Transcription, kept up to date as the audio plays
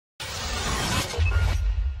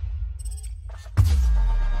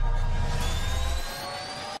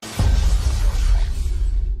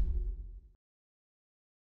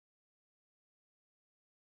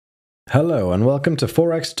Hello and welcome to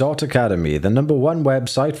Forex.Academy, the #1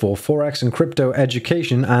 website for Forex and crypto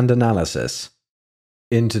education and analysis.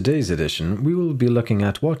 In today's edition, we will be looking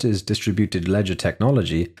at what is distributed ledger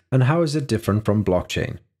technology and how is it different from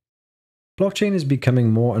blockchain. Blockchain is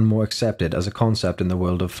becoming more and more accepted as a concept in the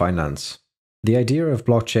world of finance. The idea of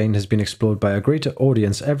blockchain has been explored by a greater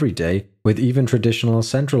audience every day, with even traditional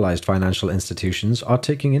centralized financial institutions are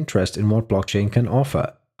taking interest in what blockchain can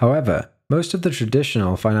offer. However, most of the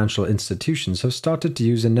traditional financial institutions have started to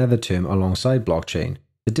use another term alongside blockchain,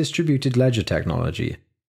 the distributed ledger technology.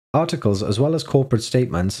 Articles as well as corporate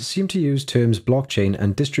statements seem to use terms blockchain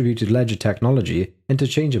and distributed ledger technology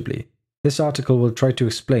interchangeably. This article will try to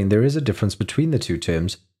explain there is a difference between the two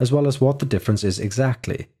terms, as well as what the difference is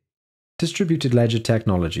exactly. Distributed ledger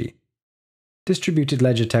technology. Distributed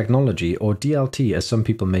ledger technology, or DLT as some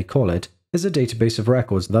people may call it, is a database of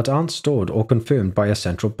records that aren't stored or confirmed by a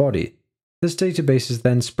central body. This database is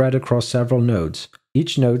then spread across several nodes.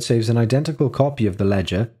 Each node saves an identical copy of the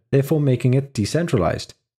ledger, therefore making it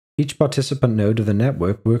decentralized. Each participant node of the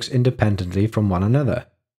network works independently from one another.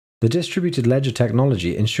 The distributed ledger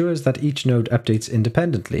technology ensures that each node updates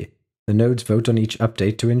independently. The nodes vote on each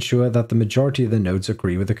update to ensure that the majority of the nodes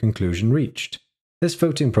agree with the conclusion reached. This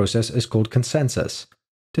voting process is called consensus.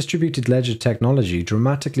 Distributed ledger technology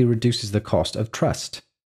dramatically reduces the cost of trust.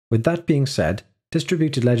 With that being said,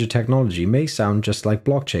 distributed ledger technology may sound just like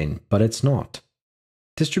blockchain, but it's not.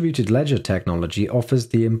 Distributed ledger technology offers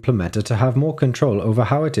the implementer to have more control over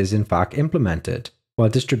how it is in fact implemented, while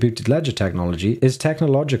distributed ledger technology is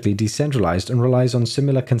technologically decentralized and relies on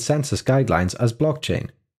similar consensus guidelines as blockchain.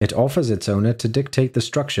 It offers its owner to dictate the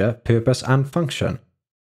structure, purpose, and function.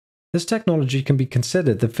 This technology can be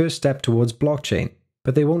considered the first step towards blockchain,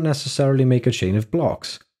 but they won't necessarily make a chain of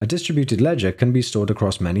blocks. A distributed ledger can be stored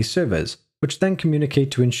across many servers, which then communicate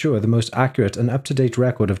to ensure the most accurate and up-to-date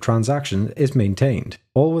record of transactions is maintained,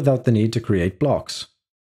 all without the need to create blocks.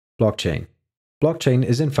 Blockchain. Blockchain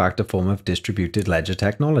is in fact a form of distributed ledger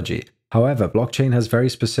technology. However, blockchain has very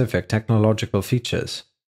specific technological features.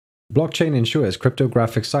 Blockchain ensures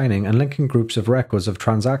cryptographic signing and linking groups of records of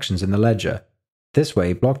transactions in the ledger. This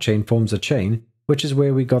way, blockchain forms a chain, which is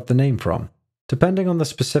where we got the name from. Depending on the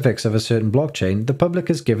specifics of a certain blockchain, the public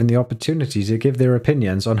is given the opportunity to give their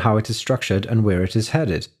opinions on how it is structured and where it is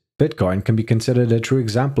headed. Bitcoin can be considered a true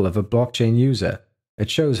example of a blockchain user. It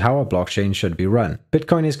shows how a blockchain should be run.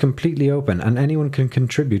 Bitcoin is completely open and anyone can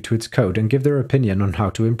contribute to its code and give their opinion on how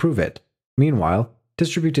to improve it. Meanwhile,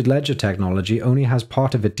 distributed ledger technology only has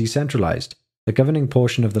part of it decentralized. The governing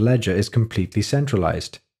portion of the ledger is completely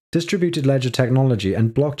centralized. Distributed ledger technology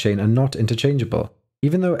and blockchain are not interchangeable.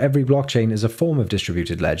 Even though every blockchain is a form of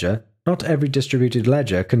distributed ledger, not every distributed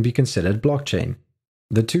ledger can be considered blockchain.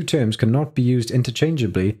 The two terms cannot be used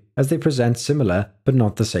interchangeably as they present similar but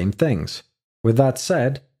not the same things. With that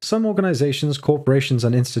said, some organizations, corporations,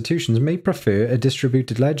 and institutions may prefer a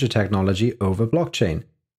distributed ledger technology over blockchain.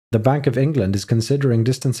 The Bank of England is considering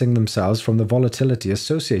distancing themselves from the volatility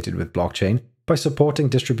associated with blockchain by supporting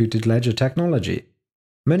distributed ledger technology.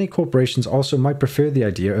 Many corporations also might prefer the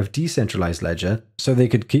idea of decentralized ledger so they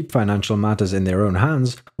could keep financial matters in their own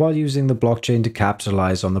hands while using the blockchain to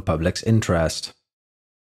capitalize on the public's interest.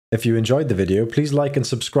 If you enjoyed the video, please like and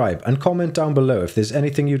subscribe and comment down below if there's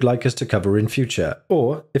anything you'd like us to cover in future,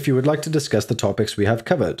 or if you would like to discuss the topics we have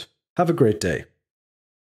covered. Have a great day.